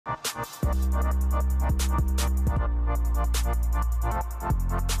Alright,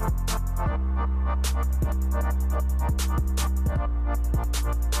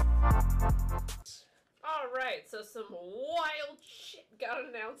 so some wild shit got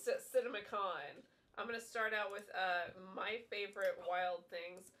announced at CinemaCon. I'm going to start out with my favorite wild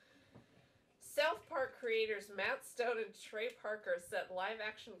things. South Park creators Matt Stone and Trey Parker set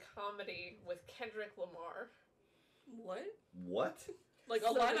live-action comedy with Kendrick Lamar. What? What? Like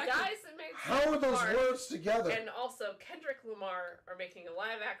So the guys that made How are those words together? and also Kendrick Lamar are making a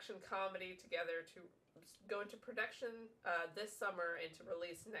live-action comedy together to go into production this summer and to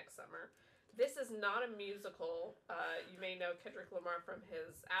release next summer. This is not a musical. You may know Kendrick Lamar from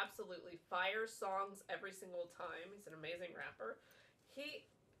his absolutely fire songs every single time. He's an amazing rapper.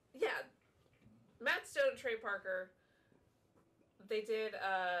 Matt Stone and Trey Parker, they did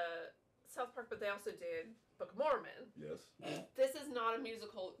South Park, but they also did Book of Mormon. Yes. This is not a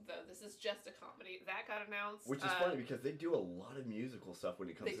musical, though. This is just a comedy. That got announced. Which is funny because they do a lot of musical stuff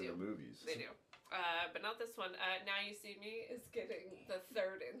when it comes to their movies. They do. But not this one. Now You See Me is getting the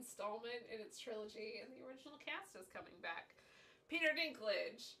third installment in its trilogy, and the original cast is coming back. Peter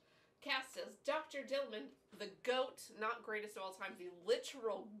Dinklage, cast as Dr. Dillman, the GOAT, not greatest of all time, the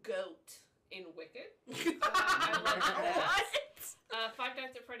literal GOAT in Wicked. I love that. Five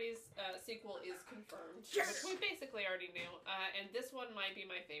Nights at Freddy's sequel is confirmed, which we basically already knew. And this one might be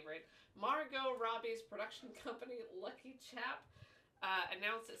my favorite. Margot Robbie's production company, Lucky Chap,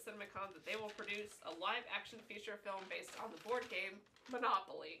 announced at CinemaCon that they will produce a live-action feature film based on the board game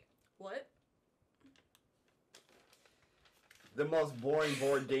Monopoly. What? The most boring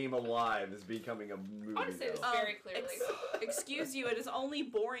board game alive is becoming a movie. I want to say this very clearly. Excuse you, it is only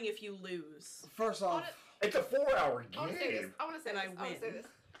boring if you lose. First off, it's a 4-hour game. I want to say this. I want to say this.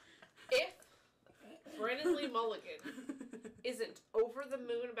 If Brennan Lee Mulligan isn't over the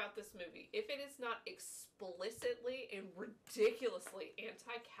moon about this movie, if it is not explicitly and ridiculously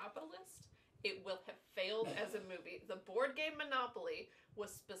anti-capitalist, it will have failed as a movie. The board game Monopoly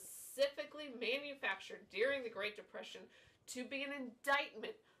was specifically manufactured during the Great Depression to be an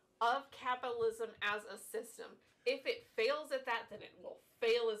indictment of capitalism as a system. If it fails at that, then it will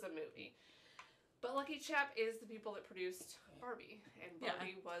fail as a movie. But Lucky Chap is the people that produced Barbie, and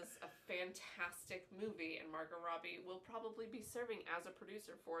Barbie was a fantastic movie, and Margot Robbie will probably be serving as a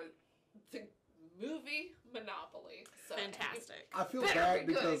producer for the movie Monopoly. So fantastic. I feel bad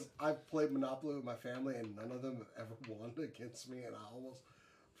because I've played Monopoly with my family, and none of them have ever won against me, and I almost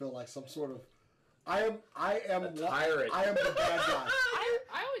feel like some sort of... I am a tyrant. I am the bad guy.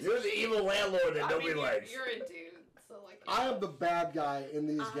 I always You're the evil landlord that nobody likes. You're a dude, so like... I am the bad guy in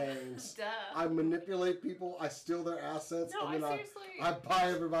these games. Duh. I manipulate people. I steal their assets. No, and then seriously... I buy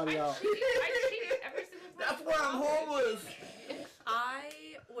everybody out. I cheat every single time. That's why I'm homeless. I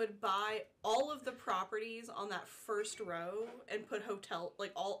would buy all of the properties on that first row and put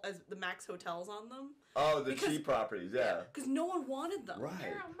all as the max hotels on them. Oh, the cheap properties, yeah. Because no one wanted them.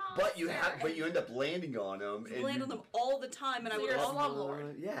 Right. But you end up landing on them. You land on them all the time, and I would you're a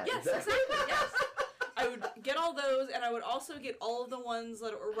slumlord. Yeah. Yes, exactly. Yes. I would get all those, and I would also get all of the ones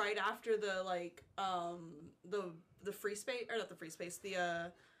that were right after the free space, or not the free space,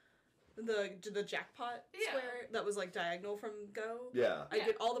 the jackpot square that was like diagonal from Go. Yeah. I'd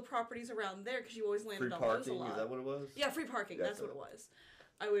get all the properties around there because you always landed on those a lot. Is that what it was? Yeah, free parking. That's what it was.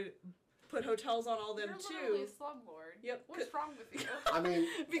 I would put hotels on all them You're too. You're literally a slumlord. Yep. What's wrong with you? I mean...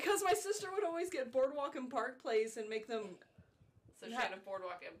 because my sister would always get Boardwalk and Park Place and make them... So she had a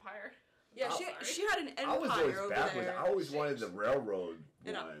Boardwalk Empire? Yeah, she had an empire I was always over backwards. there. I always wanted the railroad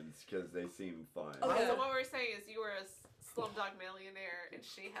ones because they seemed fun. Okay, so what we're saying is you were a Slumdog Millionaire and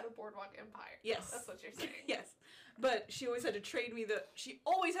she had a Boardwalk Empire. Yes. That's what you're saying. Yes. But she always had to trade me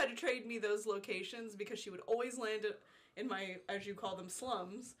those locations because she would always land in my, as you call them,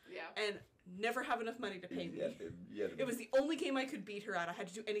 slums. Yeah. And never have enough money to pay me. It was the only game I could beat her at. I had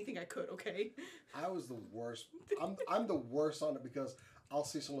to do anything I could, okay? I was the worst. I'm the worst on it because I'll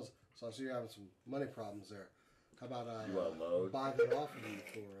see someone's... So I see you're having some money problems there. How about buy that off of you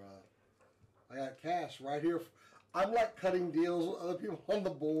for... I got cash right here. I'm like cutting deals with other people on the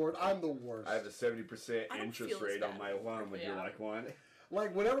board. I'm the worst. I have a 70% interest rate on my loan. Would you like one?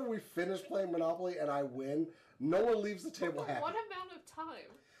 Like, whenever we finish playing Monopoly and I win, no one leaves the table happy. What amount of time?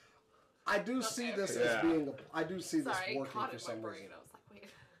 I do see this as being... I do see this working for some reason. I was like, wait.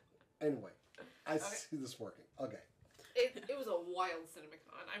 Anyway, I see this working. Okay. It was a wild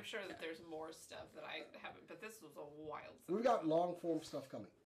CinemaCon. I'm sure that there's more stuff that I haven't, but this was a wild CinemaCon. We've got long-form stuff coming.